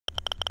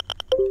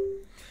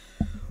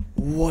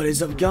What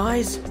is up,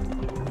 guys?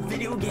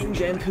 Video Game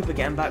Jam Coop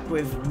again, back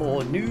with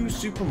more new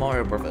Super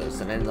Mario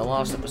Brothers. And in the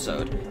last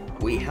episode,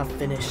 we have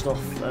finished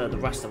off the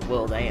rest of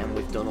World A, and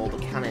we've done all the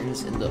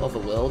cannons in the other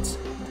worlds.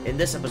 In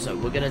this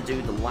episode, we're going to do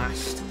the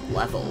last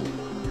level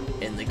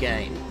in the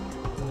game,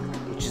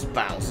 which is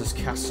Bowser's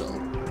Castle,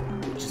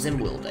 which is in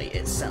World A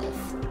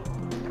itself.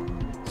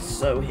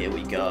 So here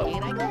we go.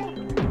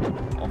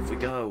 Off we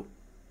go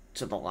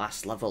to the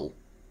last level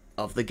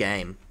of the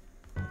game.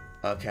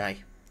 Okay,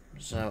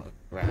 so,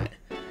 right.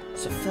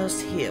 So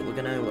first here, we're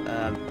gonna,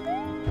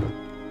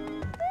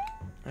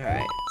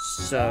 alright,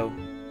 so,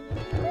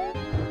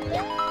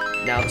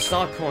 now the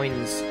star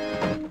coins,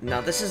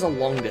 now this is a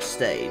longer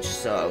stage,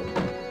 so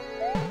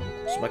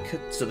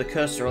the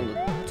cursor on the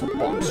top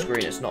bottom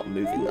screen is not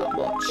moving that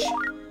much,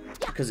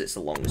 because it's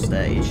a longer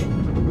stage.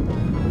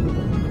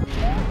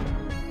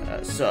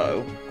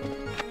 So,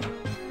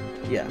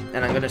 yeah,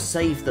 and I'm gonna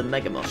save the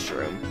Mega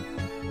Mushroom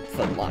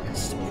for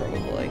last,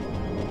 probably.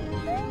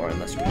 Or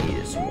unless we need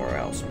it somewhere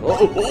else.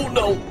 Oh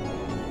no!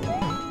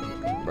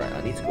 Right,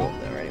 I need to go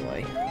up there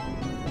anyway.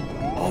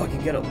 Oh, I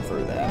can get up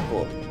through there,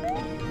 but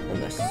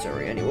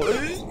unnecessary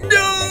anyway.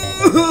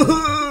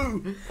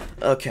 No!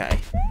 Okay.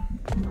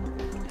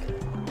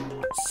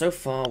 So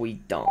far we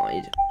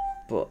died,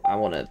 but I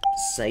want to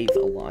save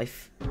a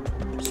life,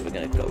 so we're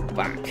gonna go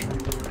back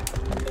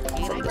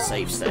from the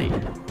save state.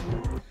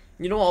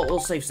 You know what? We'll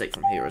save state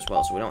from here as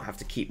well, so we don't have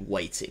to keep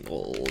waiting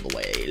all the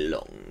way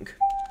along.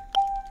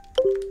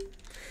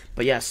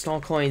 But yeah, star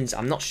coins,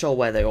 I'm not sure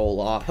where they all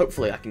are.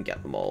 Hopefully I can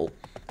get them all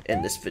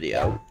in this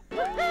video.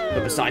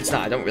 But besides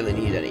that, I don't really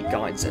need any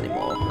guides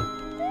anymore,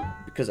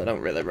 because I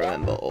don't really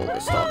remember all the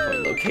star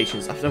coin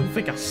locations. I don't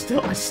think I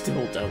still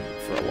don't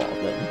for a lot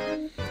of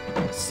them.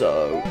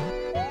 So,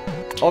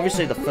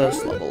 obviously the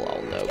first level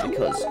I'll know,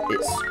 because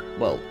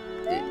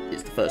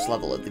it's the first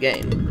level of the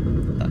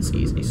game. That's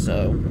easy,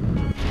 so...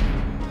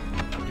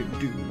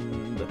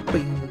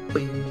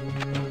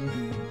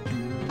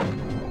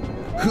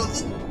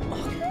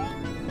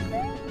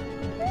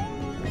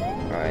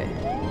 Right.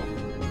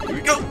 Here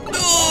we go!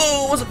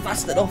 No! Wasn't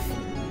fast enough!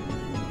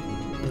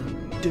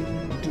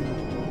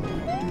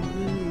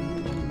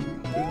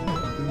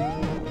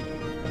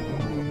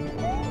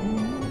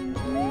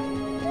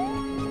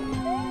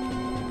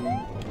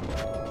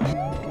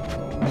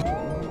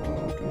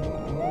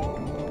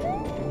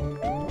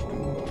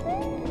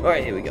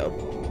 Alright, here we go.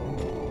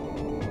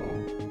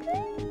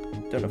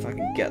 Don't know if I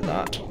can get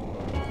that.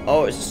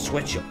 Oh, it's a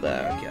switch up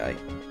there, okay.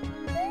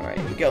 Alright,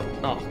 here we go. Oh,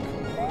 come on.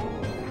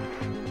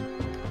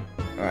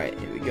 Alright,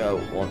 here we go.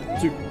 1,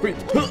 2, 3.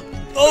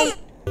 Oh!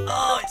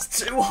 Oh, it's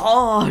too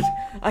hard!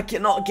 I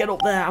cannot get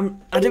up there.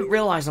 I didn't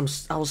realise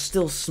I was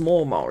still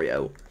small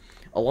Mario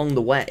along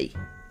the way.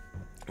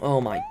 Oh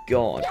my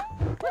god.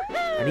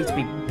 I need to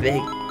be big.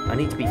 I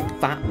need to be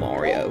fat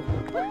Mario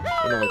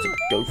in order to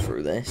go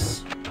through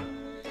this.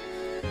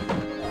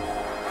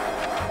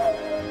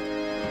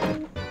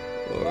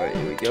 Alright,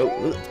 here we go.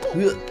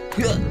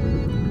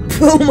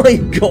 Oh my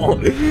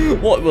god!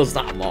 What was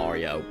that,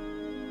 Mario?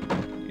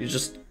 You're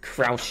just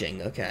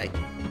crouching, okay.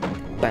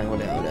 Bow down,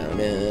 down,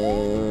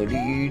 down,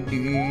 dee,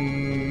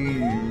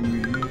 dee.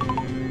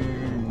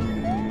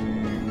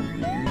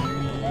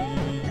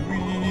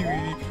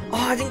 Oh,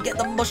 I didn't get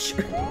the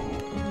mushroom!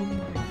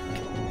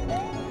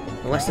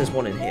 Unless there's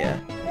one in here.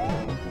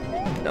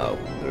 No,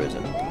 there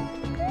isn't.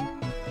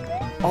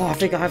 Oh, I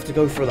think I have to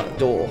go through that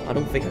door. I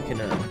don't think I can,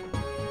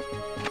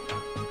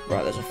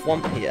 Right, there's a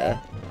thwomp here.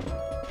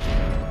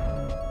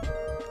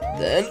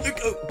 Then,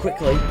 go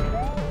quickly.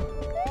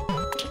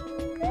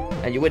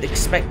 And you would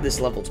expect this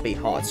level to be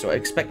hard, so I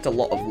expect a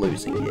lot of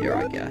losing here,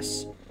 I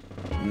guess.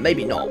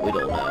 Maybe not, we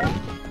don't know.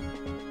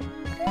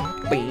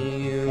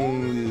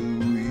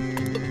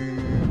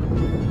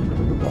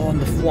 Oh,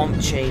 and the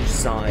thwomp changed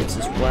sides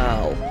as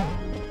well.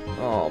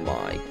 Oh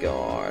my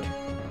god.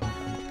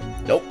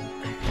 Nope.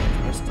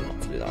 Best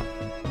not to do that.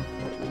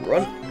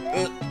 Run.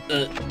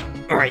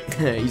 Alright,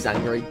 he's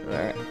angry.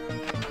 Alright.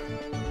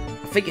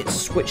 I think it's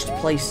switched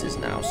places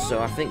now, so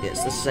I think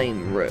it's the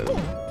same room.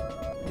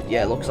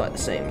 Yeah, it looks like the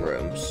same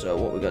room. So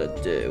what we're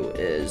gonna do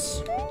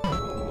is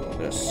we're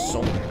gonna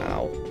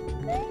somehow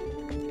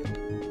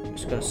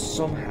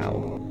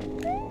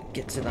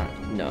get to that.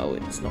 No,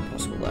 it's not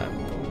possible there.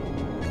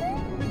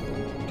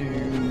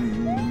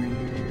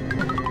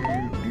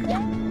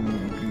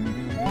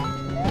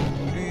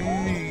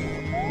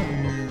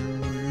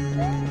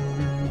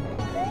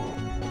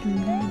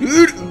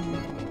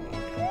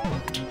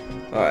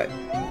 Alright.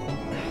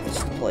 This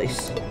is the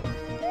place.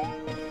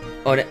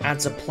 Oh, and it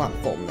adds a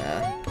platform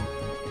there.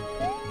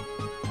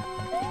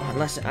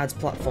 Unless it adds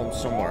platforms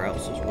somewhere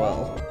else as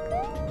well.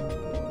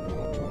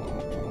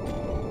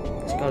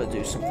 It's got to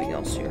do something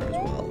else here as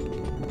well.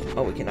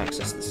 Oh, we can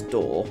access this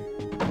door.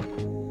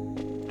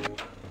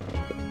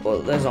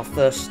 Well, there's our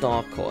first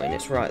star coin.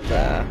 It's right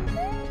there.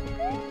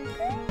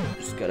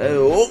 Just gotta...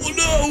 Oh,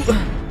 no!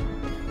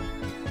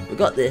 We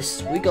got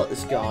this. We got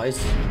this, guys.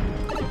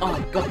 Oh,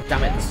 god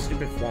damn it. The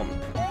stupid thwomp.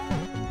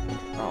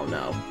 Oh,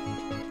 no.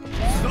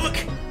 Look!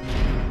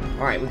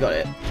 Alright, we got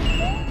it.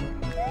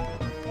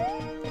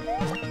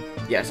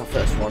 Yeah, it's our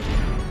first one.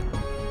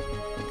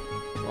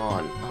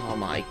 On. Oh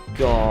my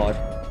god.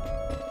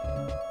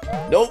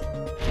 Nope.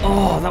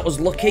 Oh, that was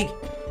lucky.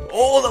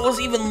 Oh, that was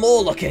even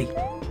more lucky.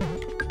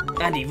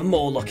 And even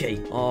more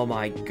lucky. Oh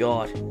my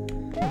god.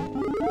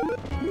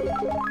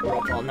 We're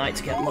up all night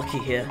to get lucky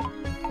here.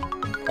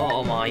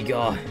 Oh my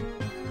god.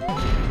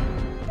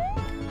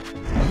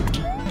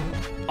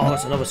 Oh,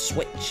 that's another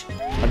Switch.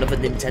 Another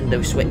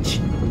Nintendo Switch.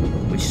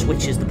 Which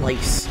switches the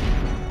place.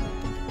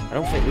 I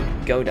don't think we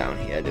can go down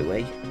here, do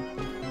we?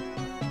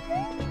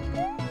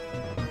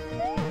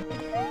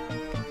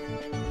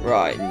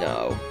 Right,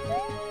 no.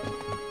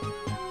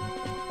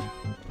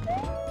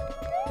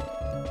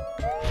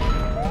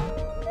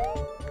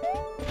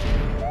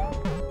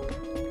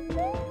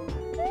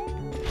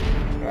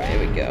 Right, here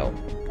we go.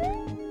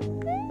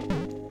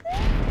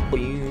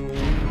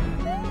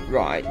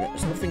 Right,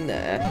 there's nothing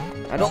there.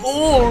 I don't.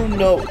 Oh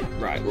no!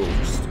 Right, we'll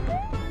just.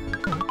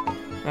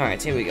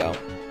 Alright, here we go.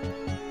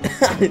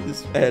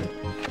 His head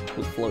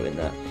was floating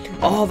there.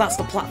 Oh, that's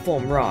the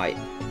platform, right.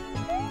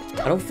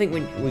 I don't think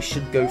we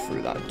should go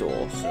through that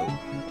door, so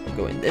we'll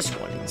go in this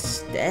one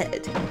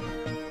instead.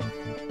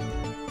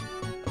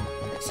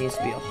 It seems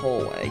to be a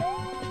hallway.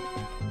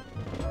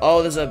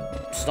 Oh, there's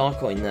a star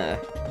coin there.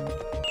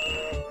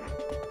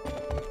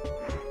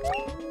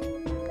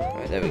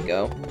 Right, there we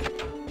go.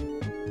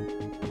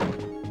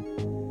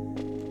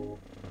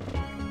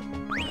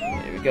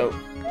 There we go.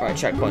 Right,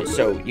 checkpoint.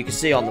 So, you can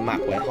see on the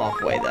map we're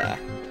halfway there.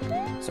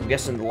 So I'm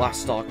guessing the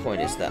last star coin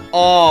is there.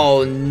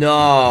 Oh,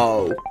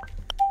 no!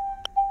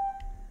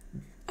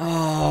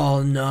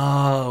 Oh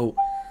no!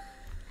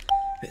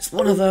 It's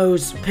one of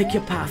those, pick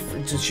your path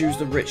to choose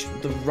the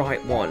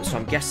right one. So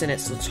I'm guessing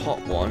it's the top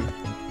one.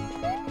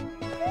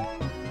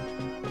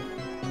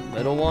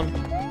 Middle one?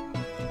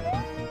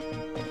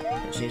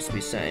 It seems to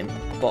be the same.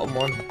 Bottom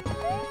one?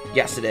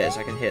 Yes it is,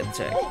 I can hear the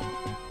tick.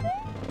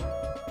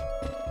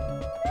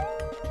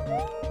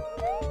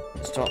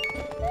 It's top.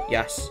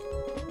 Yes.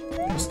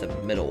 It's the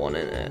middle one,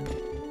 isn't it?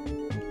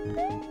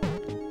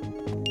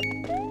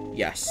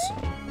 Yes.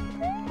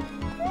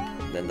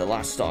 Then the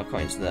last star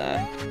coin's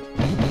there.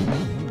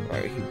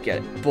 Right, we can get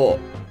it. But,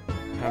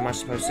 how am I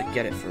supposed to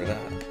get it through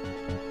that?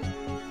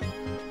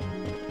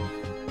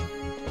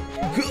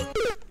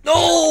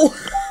 No!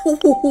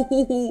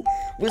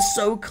 We're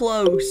so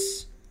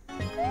close.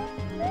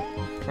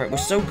 Right, we're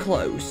so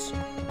close.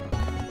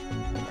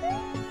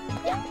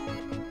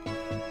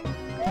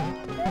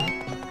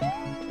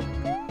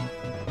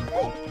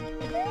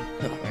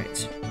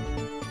 Alright.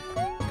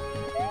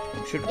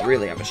 Should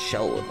really have a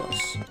shell with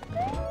us.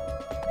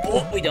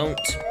 Oh, we don't.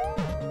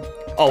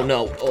 Oh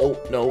no! Oh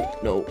no!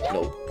 No!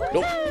 No!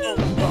 No! No!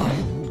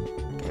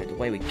 Right, the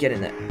way we get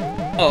in there.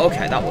 Oh,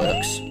 okay, that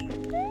works.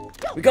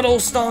 We got all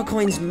star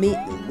coins,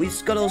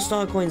 we've got all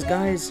star coins,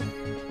 guys.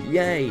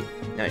 Yay!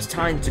 Now it's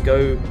time to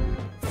go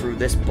through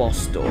this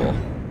boss door.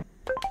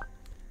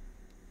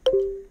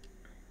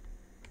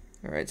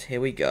 All right,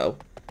 here we go.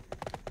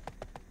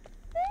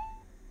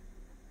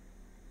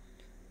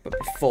 But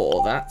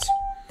before that,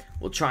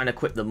 we'll try and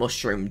equip the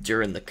mushroom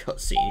during the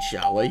cutscene,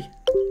 shall we?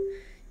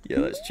 Yeah,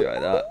 let's try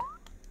that.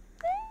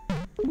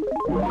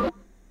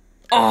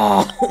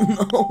 Oh,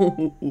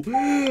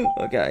 no!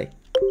 Okay.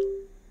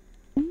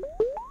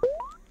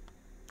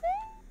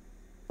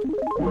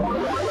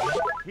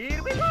 Here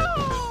we go!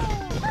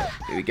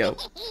 Here we go.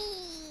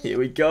 Here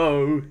we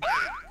go!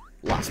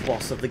 Last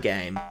boss of the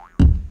game.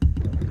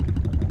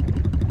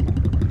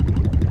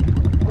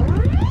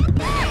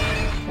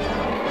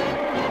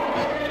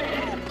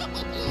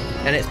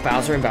 And it's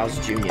Bowser and Bowser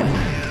Jr.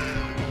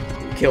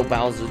 Kill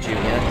Bowser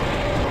Jr.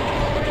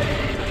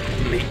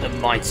 Meet the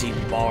mighty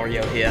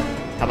Mario here.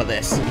 How about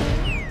this?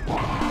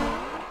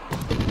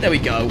 There we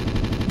go.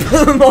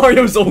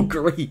 Mario's all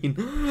green.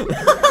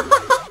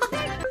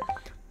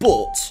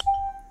 But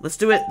let's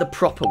do it the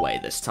proper way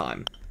this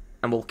time.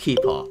 And we'll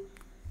keep our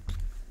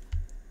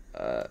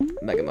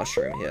Mega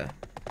Mushroom here.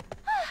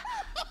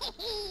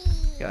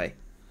 Okay.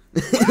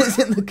 It's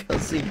in the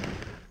cutscene.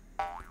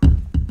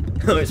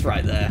 Oh, it's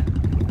right there.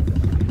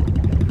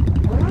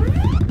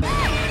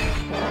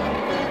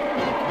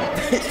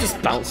 It's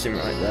just bouncing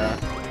right there.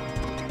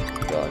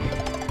 God.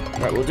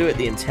 Right, we'll do it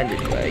the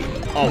intended way.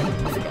 Oh,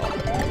 I forgot.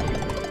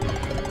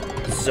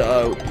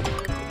 So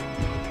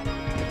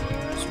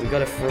we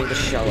gotta throw the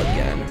shell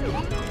again.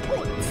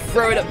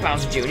 Throw it at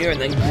Bowser Jr.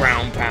 and then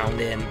ground pound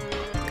him.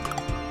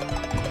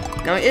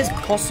 Now it is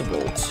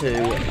possible to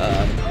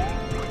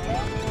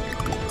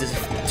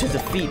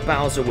defeat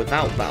Bowser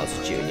without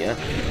Bowser Jr.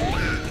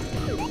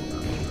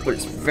 But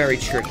it's very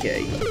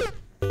tricky.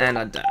 And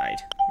I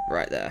died.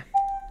 Right there.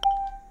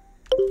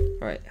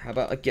 Right, how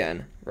about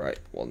again? Right,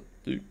 1,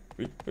 2,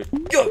 3,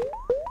 go!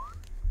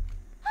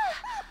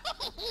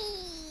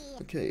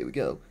 Okay, here we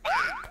go.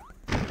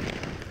 I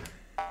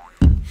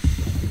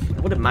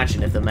would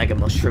imagine if the Mega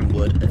Mushroom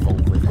would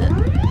evolve with it.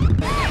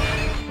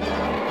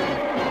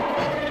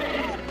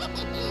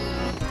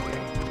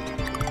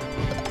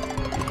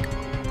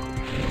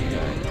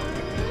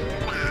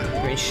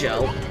 Green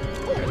shell.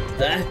 Right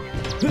there.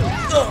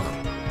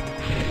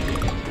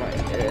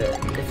 Right.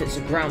 if it's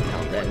a ground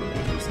pound, then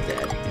he's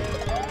dead.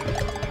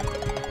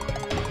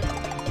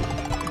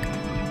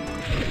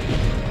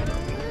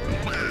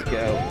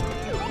 Go.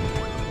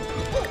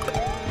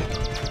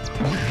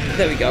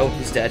 There we go,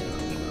 he's dead.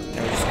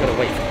 Now we just gotta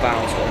wait for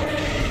Bowser.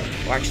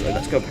 Well, actually,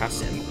 let's go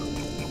past him.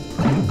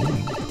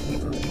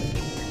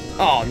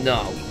 Oh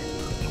no!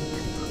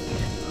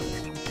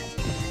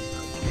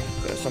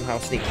 Gotta somehow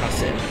sneak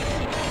past him.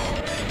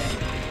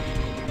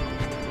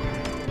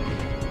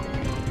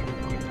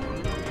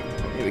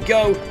 Here we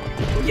go!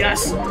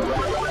 Yes!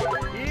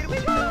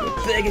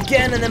 Big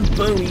again, and then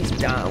boom, he's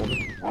down.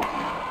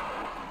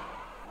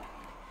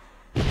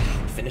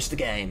 Finish the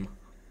game.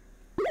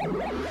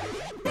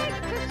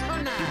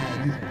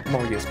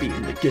 Mario's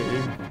beating the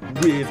game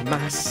with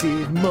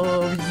Massive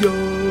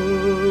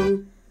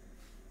Mario.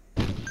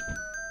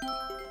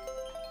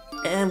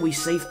 And we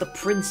saved the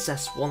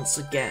princess once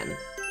again.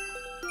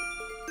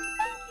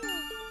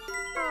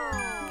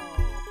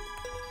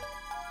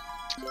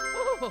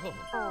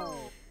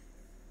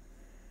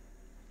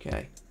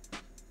 Okay.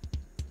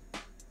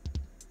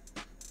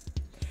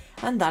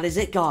 And that is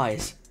it,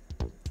 guys.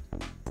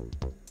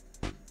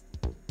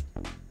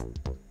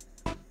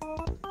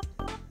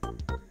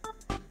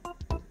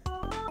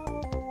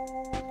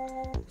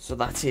 So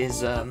that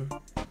is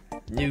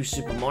New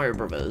Super Mario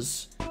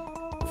Bros.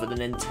 For the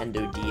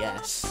Nintendo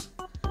DS.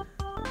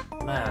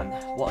 Man,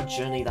 what a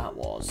journey that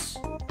was.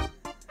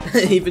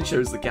 It even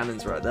shows the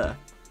cannons right there.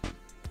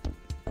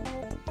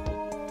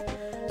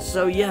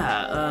 So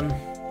yeah,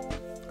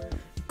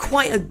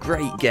 quite a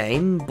great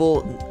game,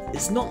 but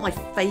it's not my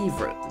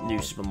favourite New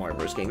Super Mario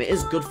Bros. Game. It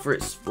is good for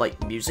its like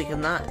music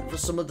and that for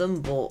some of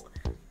them,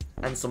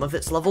 and some of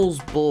its levels,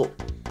 but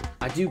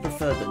I do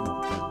prefer the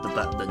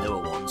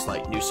newer ones,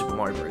 like New Super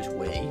Mario Bros.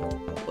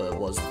 Wii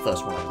was the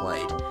first one I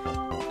played.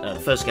 The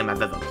first game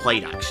I've ever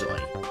played,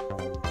 actually.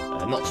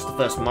 Not just the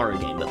first Mario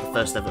game, but the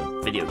first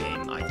ever video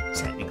game I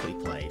technically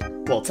played.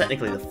 Well,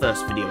 technically the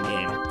first video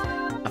game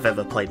I've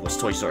ever played was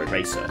Toy Story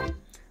Racer.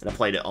 And I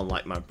played it on,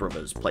 like, my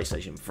brother's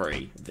PlayStation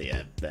 3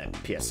 via their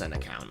PSN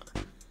account.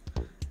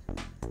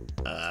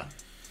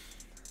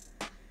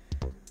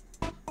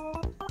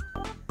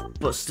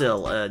 But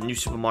still, New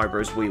Super Mario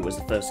Bros. Wii was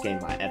the first game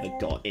I ever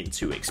got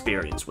into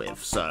experience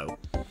with, so...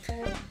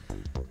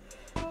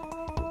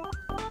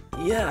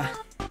 yeah.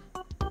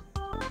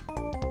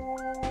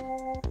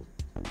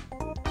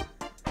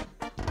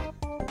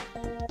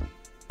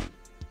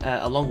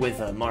 Along with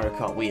Mario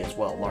Kart Wii as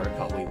well. Mario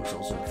Kart Wii was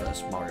also the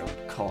first Mario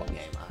Kart game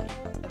I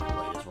ever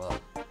played as well.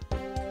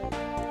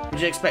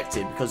 Which is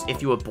expected, because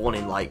if you were born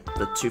in, like,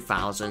 the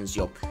 2000s,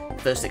 your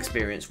first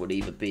experience would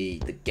either be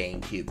the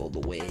GameCube or the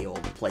Wii, or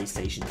the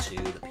PlayStation 2,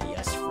 the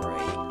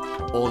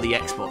PS3, or the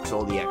Xbox,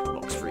 or the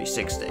Xbox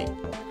 360.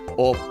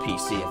 Or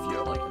PC if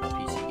you're, like, a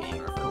PC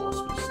gamer, of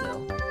course, but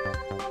still.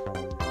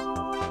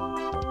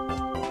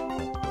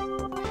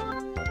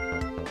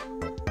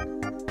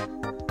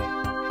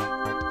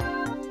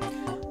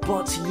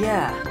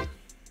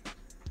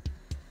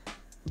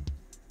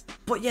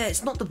 But yeah,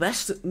 it's not the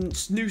best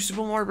New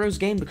Super Mario Bros.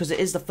 Game because it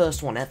is the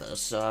first one ever,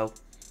 so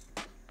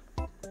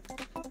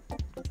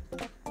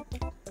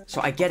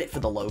I get it for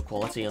the low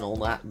quality and all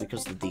that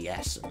because of the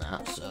DS and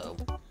that, so,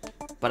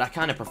 but I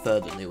kind of prefer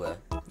the newer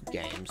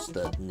games,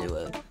 the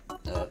newer,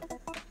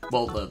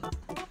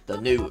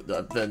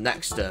 the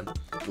next,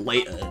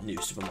 later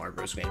New Super Mario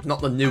Bros. Games, not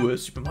the newer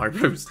Super Mario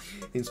Bros.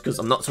 It's because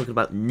I'm not talking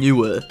about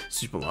newer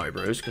Super Mario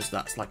Bros. Because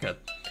that's like a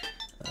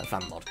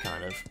fan mod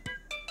kind of.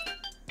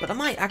 But I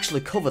might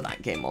actually cover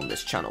that game on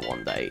this channel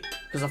one day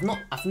because I've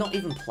not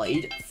even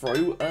played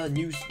through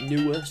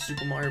newer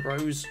Super Mario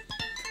Bros.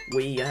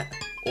 Wii yet,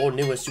 or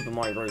newer Super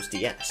Mario Bros.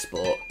 DS,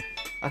 but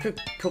I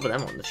could cover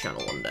them on the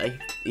channel one day,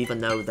 even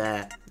though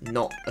they're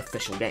not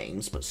official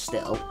games, but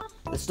still,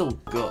 they're still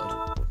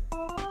good.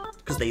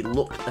 Because they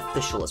look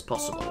official as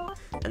possible,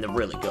 and they're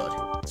really good.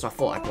 So I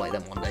thought I'd play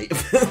them one day.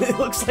 It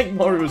looks like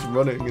Mario's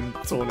running in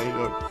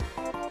Tornado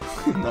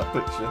in that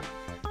picture.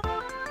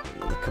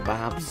 And the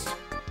kebabs.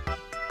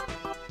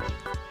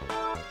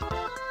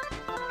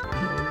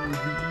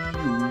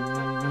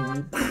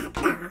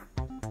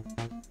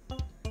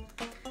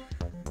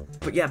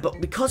 But yeah, but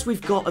because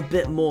we've got a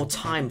bit more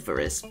time for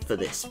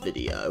this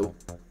video,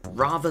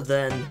 rather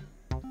than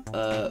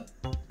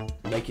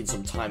making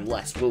some time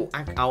less,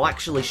 I'll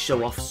actually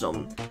show off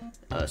some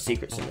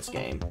secrets in this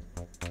game.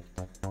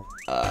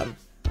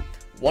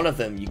 One of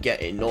them you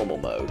get in normal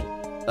mode.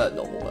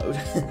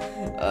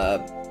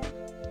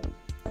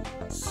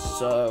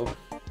 So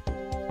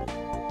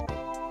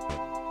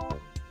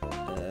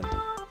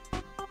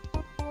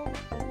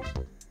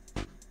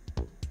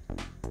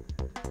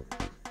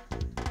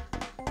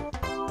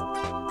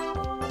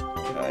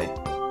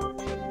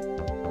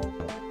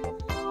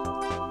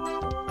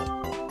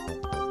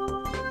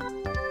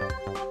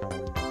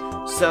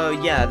So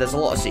yeah, there's a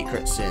lot of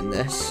secrets in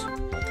this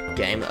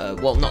game.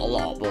 Well, not a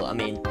lot, but I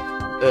mean,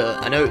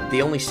 I know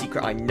the only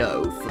secret I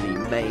know for the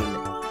main,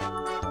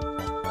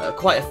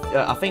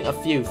 I think a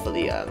few for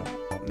the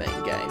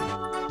main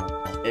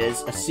game,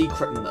 is a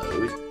secret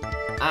mode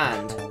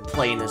and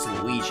playing as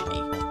Luigi.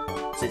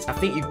 Since I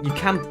think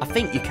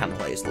you can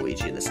play as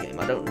Luigi in this game.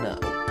 I don't know.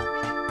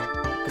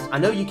 Because I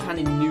know you can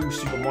in New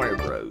Super Mario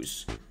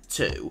Bros.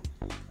 2.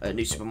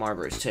 New Super Mario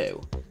Bros.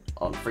 2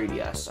 on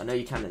 3DS. I know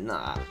you can in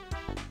that.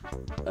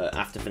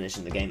 After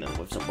finishing the game and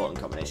with some button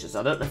combinations.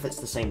 I don't know if it's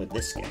the same with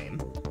this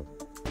game.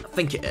 I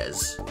think it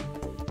is.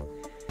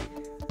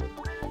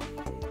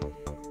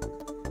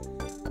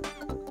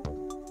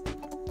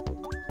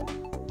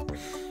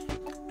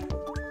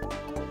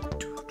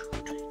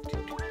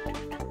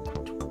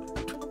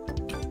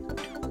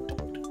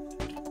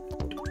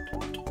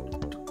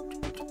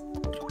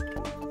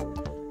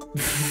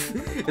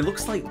 It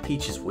looks like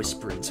Peach is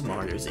whispering to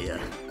Mario's ear.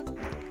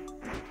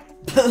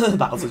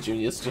 Bowser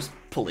Jr.'s just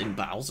pulling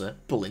Bowser,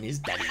 pulling his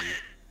daddy.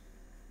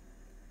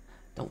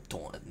 Don't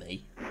taunt at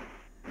me.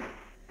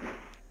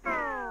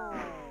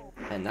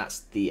 And that's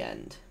the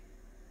end.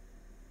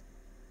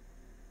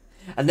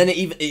 And then it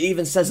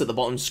even says at the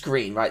bottom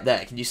screen right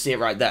there. Can you see it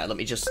right there? Let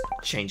me just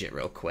change it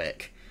real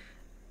quick.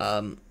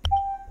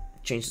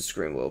 Change the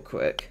screen real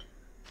quick.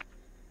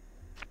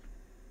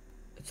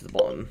 To the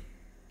bottom.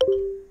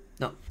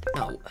 No.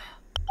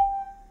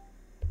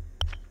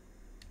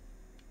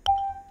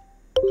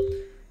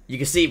 You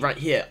can see right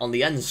here on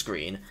the end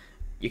screen,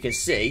 you can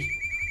see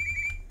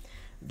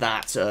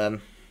that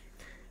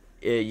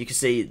you can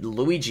see the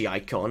Luigi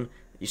icon.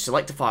 You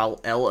select a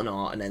file, L and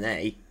R and then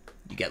A,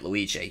 you get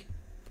Luigi.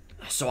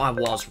 So I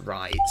was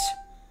right.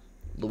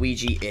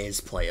 Luigi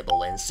is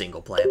playable in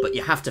single player, but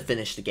you have to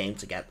finish the game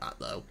to get that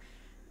though.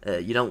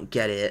 You don't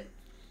get it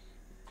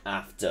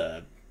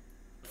after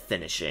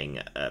finishing.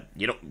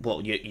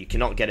 You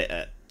cannot get it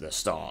at the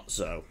start.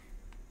 So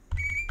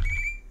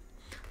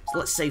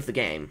let's save the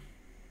game.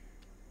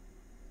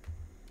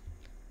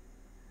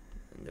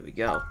 And there we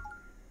go.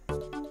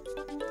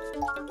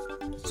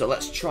 So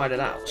let's try that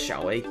out,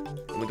 shall we?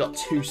 And we got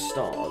 2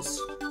 stars.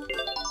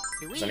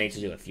 So I need to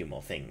do a few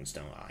more things,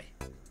 don't I?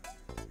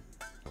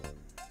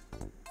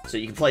 So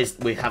you can play.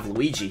 We have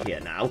Luigi here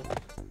now.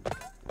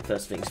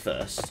 First things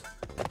first.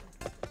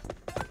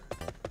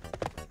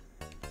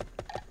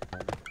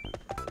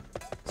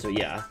 So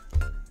yeah.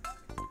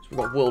 So we've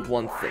got World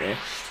 1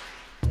 finished.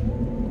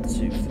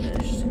 2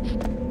 finished.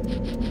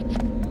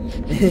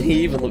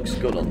 He even looks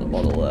good on the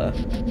model there.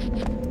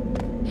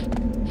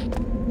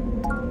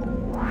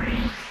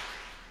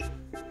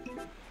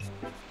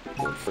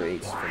 World 3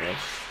 is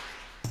finished.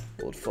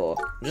 World 4.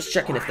 I'm just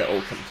checking if they're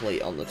all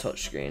complete on the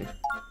touchscreen.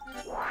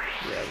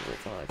 Yeah,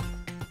 World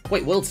 5.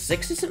 Wait, World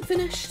 6 isn't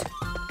finished?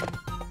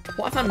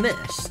 What have I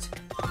missed?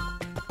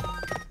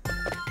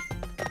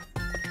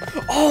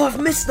 Oh, I've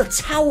missed the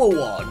tower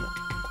one!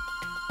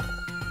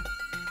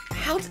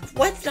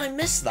 Where did I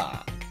miss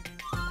that?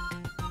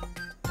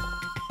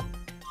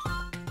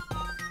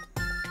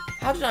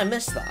 How did I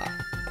miss that?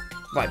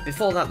 Right,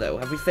 before that though,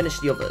 have we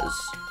finished the others?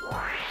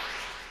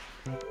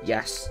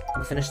 Yes,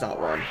 we finished that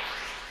one.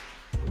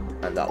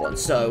 And that one,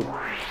 so...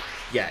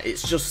 yeah,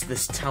 it's just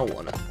this tower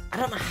one. I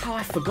don't know how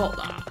I forgot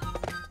that.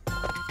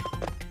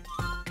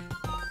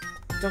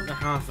 Don't know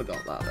how I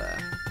forgot that there.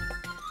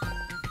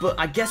 But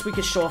I guess we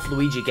could show off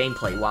Luigi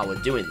gameplay while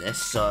we're doing this,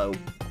 so...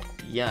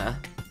 yeah.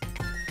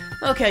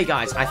 Okay,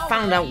 guys, I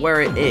found out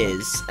where it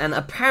is, and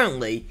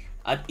apparently...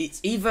 it's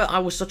either I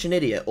was such an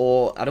idiot,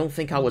 or I don't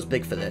think I was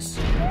big for this.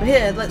 But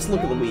here, let's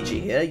look at Luigi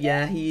here.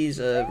 Yeah, he's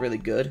really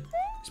good,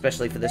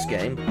 especially for this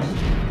game.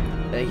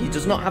 He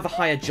does not have a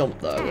higher jump,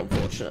 though,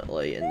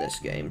 unfortunately, in this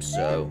game,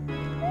 so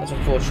that's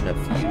unfortunate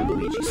for you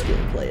Luigi skill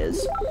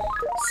players.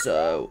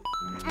 So,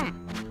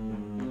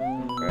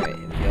 alright,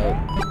 here we go.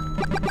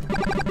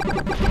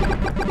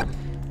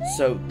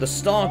 So, the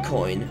star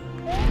coin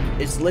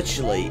is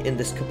literally in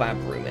this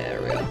kebab room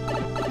area.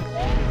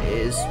 It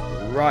is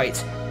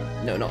right...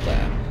 no, not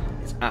there.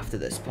 It's after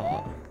this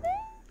part.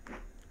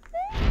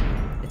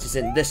 It is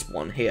in this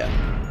one here.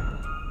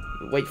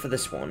 Wait for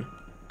this one.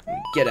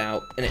 Get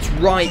out, and it's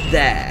right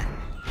there.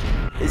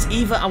 It's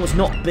either I was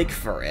not big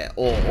for it,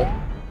 or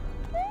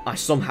I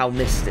somehow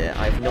missed it.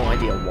 I have no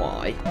idea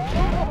why.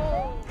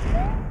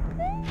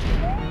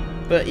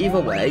 But either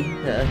way,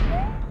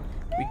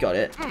 we got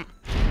it.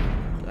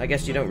 I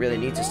guess you don't really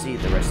need to see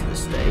the rest of the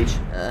stage.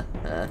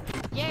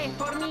 Yay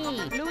for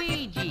me,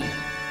 Luigi!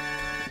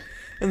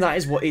 And that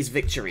is what his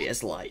victory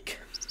is like.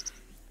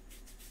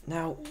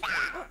 Now,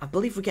 I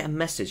believe we get a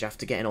message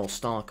after getting all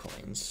star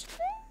coins.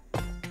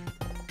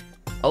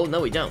 Oh,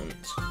 no we don't.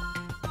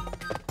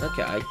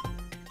 Okay.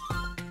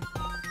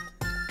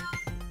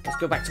 Let's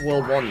go back to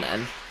World 1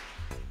 then.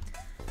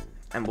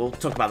 And we'll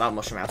talk about that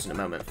mushroom house in a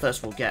moment.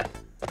 First we'll get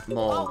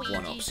more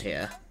one-ups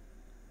here.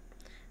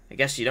 I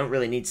guess you don't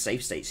really need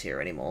save states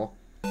here anymore.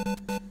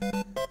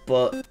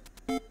 But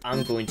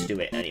I'm going to do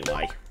it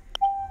anyway.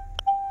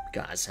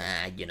 Because,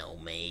 you know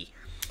me.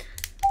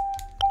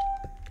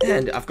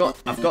 And I've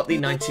got the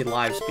 90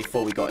 lives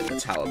before we got in the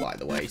tower, by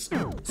the way.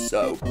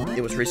 So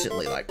it was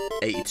recently like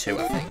 82,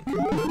 I think.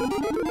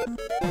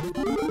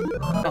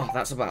 Oh,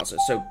 that's a Bowser.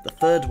 So the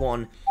third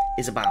one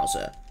is a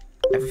Bowser.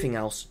 Everything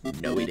else,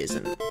 no it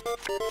isn't.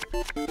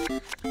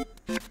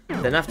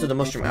 Then after the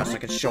mushroom house, I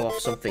can show off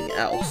something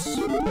else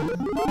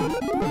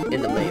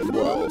in the main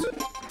world.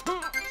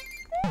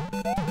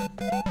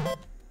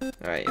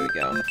 Alright, here we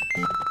go.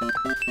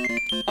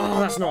 Oh,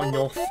 that's not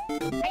enough.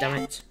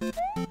 Damn it.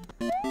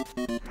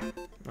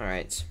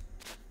 Alright.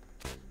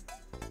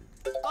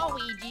 Oh,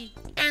 Luigi.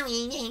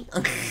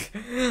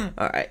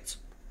 Alright,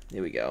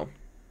 here we go.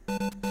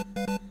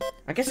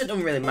 I guess it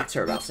doesn't really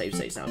matter about save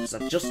states now, because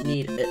I just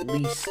need at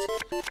least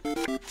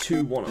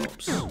 2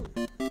 1-ups.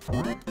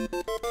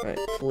 Right,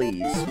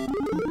 please.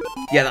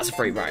 Yeah, that's a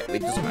free. Right, it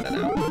doesn't matter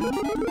now.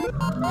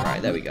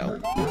 Right, there we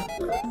go.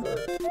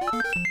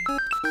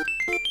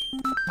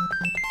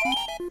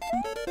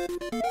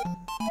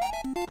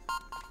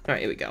 Alright,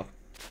 here we go.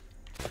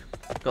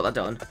 Got that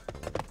done.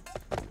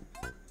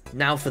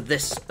 Now for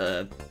this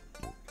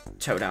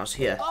Toad House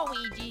here. Oh,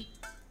 Luigi.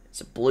 It's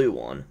a blue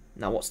one.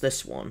 Now what's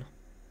this one?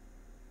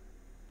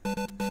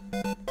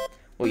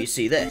 Well, you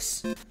see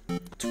this.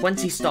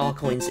 20 star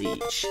coins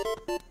each.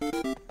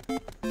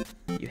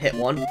 You hit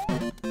one.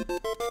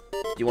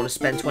 Do you want to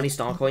spend 20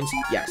 star coins?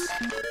 Yes.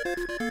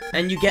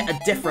 And you get a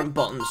different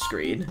bottom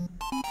screen.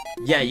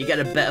 Yeah, you get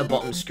a better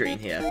bottom screen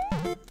here.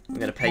 I'm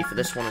going to pay for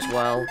this one as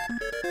well.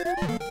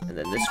 And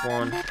then this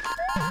one.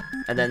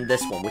 And then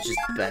this one, which is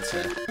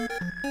better.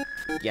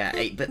 Yeah,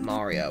 8-bit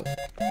Mario.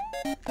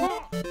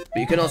 But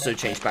you can also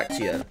change back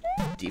to your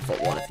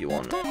default one if you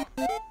want.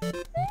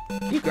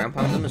 Can you ground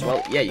pound them as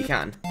well? Yeah, you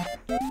can.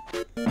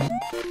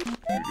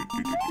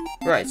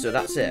 Right, so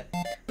that's it.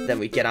 Then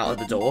we get out of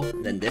the door,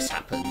 and then this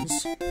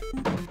happens.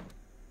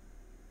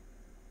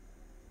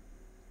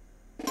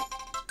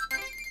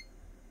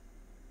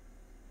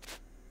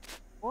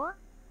 What?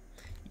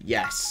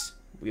 Yes,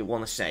 we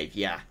want to save,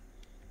 yeah.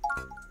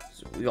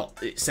 So we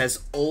got, it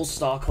says all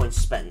star coins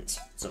spent,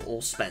 so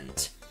all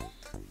spent.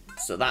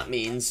 So that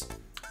means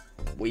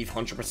we've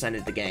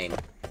 100%ed the game.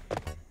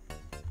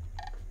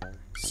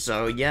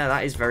 So yeah,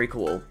 that is very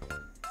cool.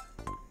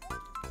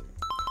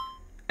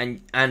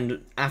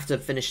 And after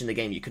finishing the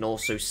game, you can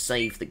also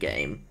save the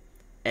game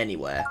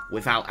anywhere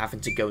without having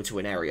to go to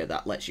an area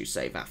that lets you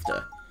save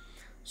after.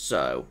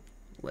 So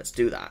let's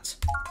do that.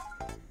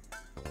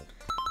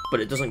 But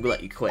it doesn't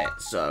let you quit,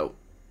 so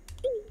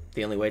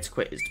the only way to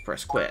quit is to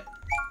press quit.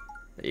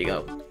 There you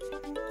go.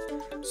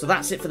 So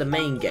that's it for the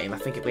main game. I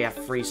think we have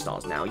 3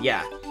 stars now.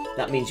 Yeah,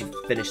 that means you've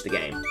finished the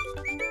game.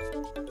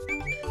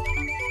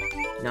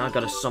 Now I've got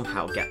to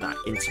somehow get that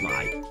into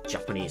my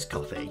Japanese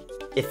copy.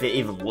 If it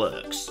even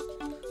works.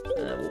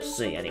 We'll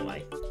see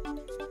anyway.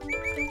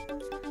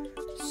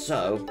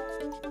 So,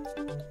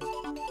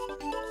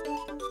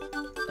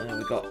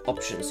 we've got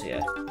options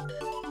here.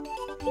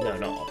 No,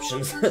 not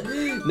options.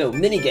 No,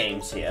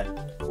 mini-games here.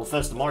 Well,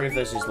 first, the Mario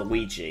vs.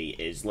 Luigi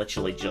is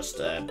literally just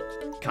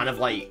kind of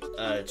like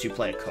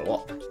 2-player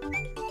co-op.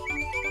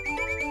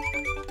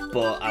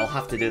 But I'll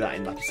have to do that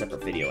in like a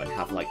separate video and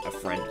have like a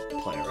friend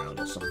play around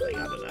or something,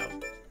 I don't know.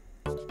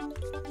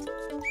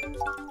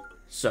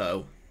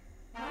 So,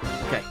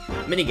 okay,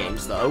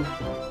 mini-games though.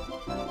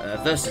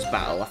 Versus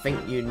battle, I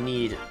think you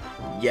need,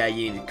 yeah,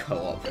 you need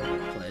co-op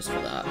players for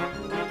that.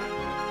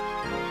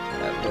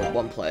 Well,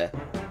 1 player.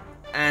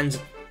 And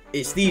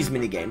it's these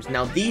mini-games.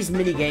 Now, these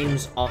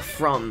mini-games are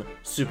from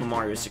Super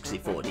Mario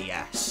 64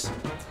 DS.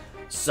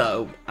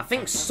 So, I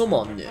think some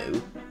are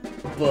new,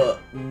 but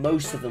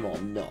most of them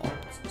are not.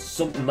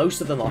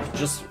 Most of them are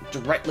just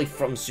directly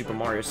from Super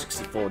Mario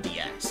 64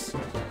 DS.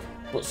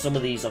 But some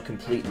of these are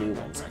complete new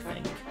ones, I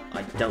think.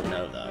 I don't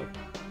know, though.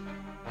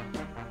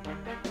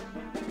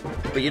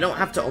 But you don't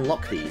have to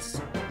unlock these,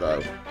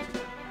 though.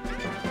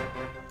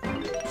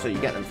 So you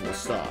get them from the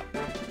start.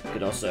 You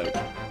could also...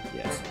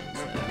 yes.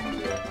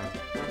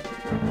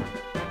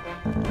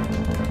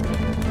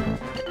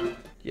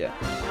 Yeah.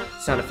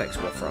 Sound effects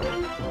were from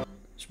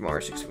Super Mario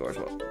 64 as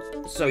well.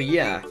 So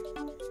yeah.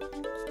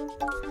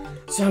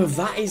 So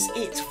that is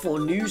it for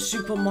New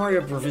Super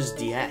Mario Bros.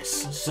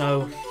 DS.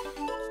 So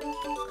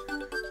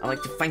I'd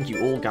like to thank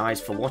you all guys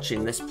for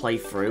watching this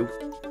playthrough.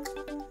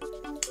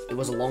 It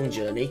was a long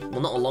journey.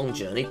 Well, not a long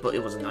journey, but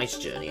it was a nice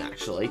journey,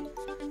 actually.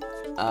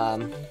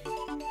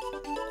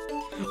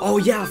 Oh,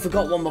 yeah, I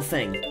forgot one more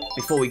thing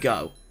before we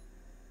go.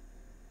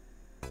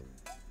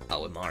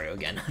 Oh, with Mario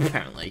again,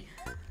 apparently.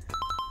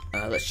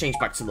 Let's change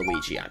back to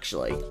Luigi,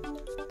 actually.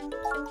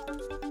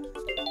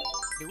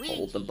 Luigi.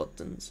 Hold the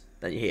buttons.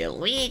 Then you hear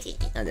Luigi.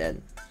 And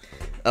then...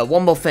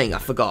 one more thing, I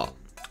forgot.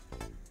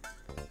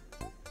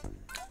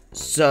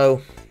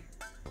 So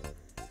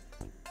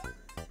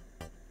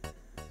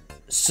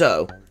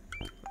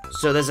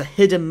there's a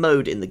hidden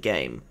mode in the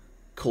game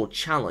called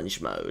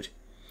Challenge Mode.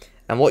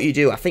 And what you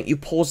do, I think you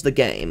pause the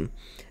game,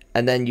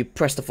 and then you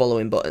press the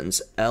following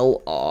buttons.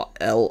 L, R,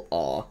 L,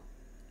 R,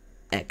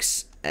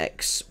 X,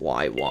 X,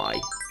 Y, Y.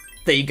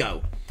 There you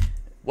go.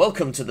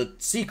 Welcome to the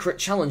secret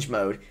challenge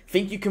mode.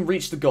 Think you can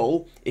reach the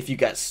goal? If you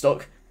get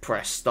stuck,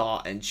 press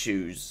start and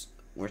choose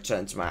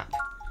return to map.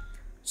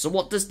 So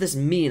what does this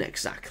mean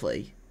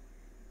exactly?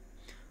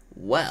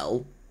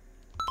 Well,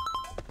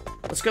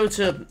 let's go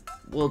to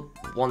World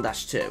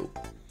 1-2.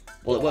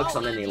 Well, it works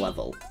on any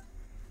level.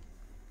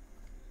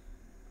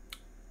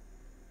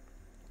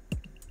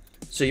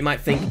 So you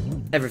might think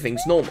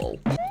everything's normal,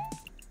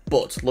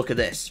 but look at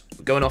this.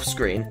 We're going off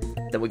screen,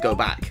 then we go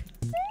back.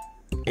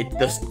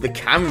 The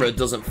camera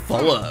doesn't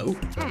follow.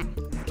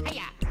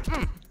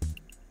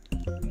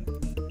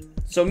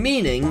 So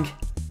meaning,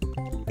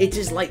 it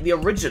is like the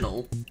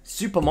original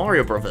Super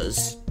Mario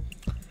Brothers.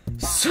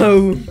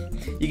 So,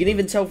 you can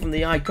even tell from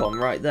the icon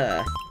right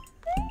there.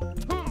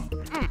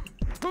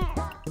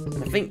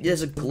 I think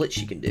there's a glitch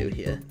you can do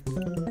here.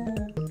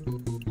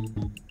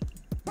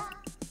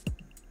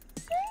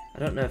 I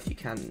don't know if you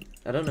can.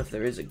 I don't know if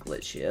there is a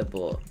glitch here,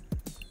 but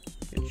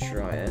you can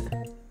try it.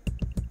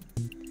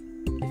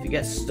 If you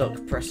get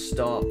stuck, press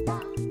start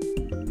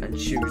and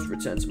choose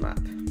return to map.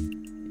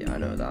 Yeah, I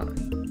know that.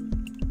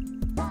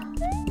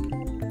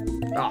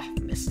 Ah,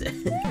 missed it.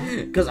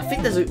 Because I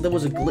think there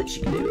was a glitch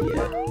you can do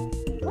here.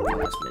 Oh,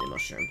 that's mini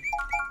mushroom.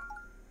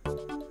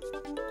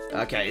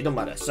 Okay, it don't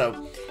matter.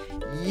 So,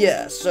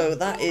 yeah, so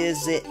that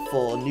is it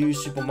for New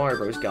Super Mario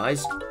Bros,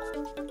 guys.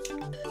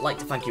 I'd like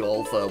to thank you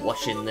all for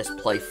watching this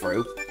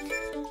playthrough.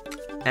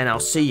 And I'll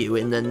see you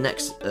in the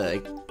next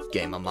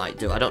game I might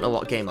do. I don't know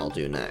what game I'll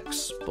do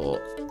next, but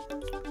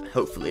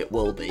hopefully it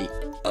will be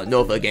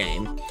another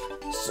game.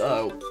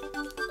 So,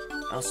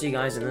 I'll see you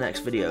guys in the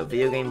next video.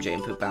 Video Game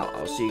Jane Poop out.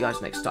 I'll see you guys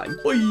next time.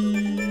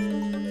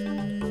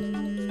 Bye!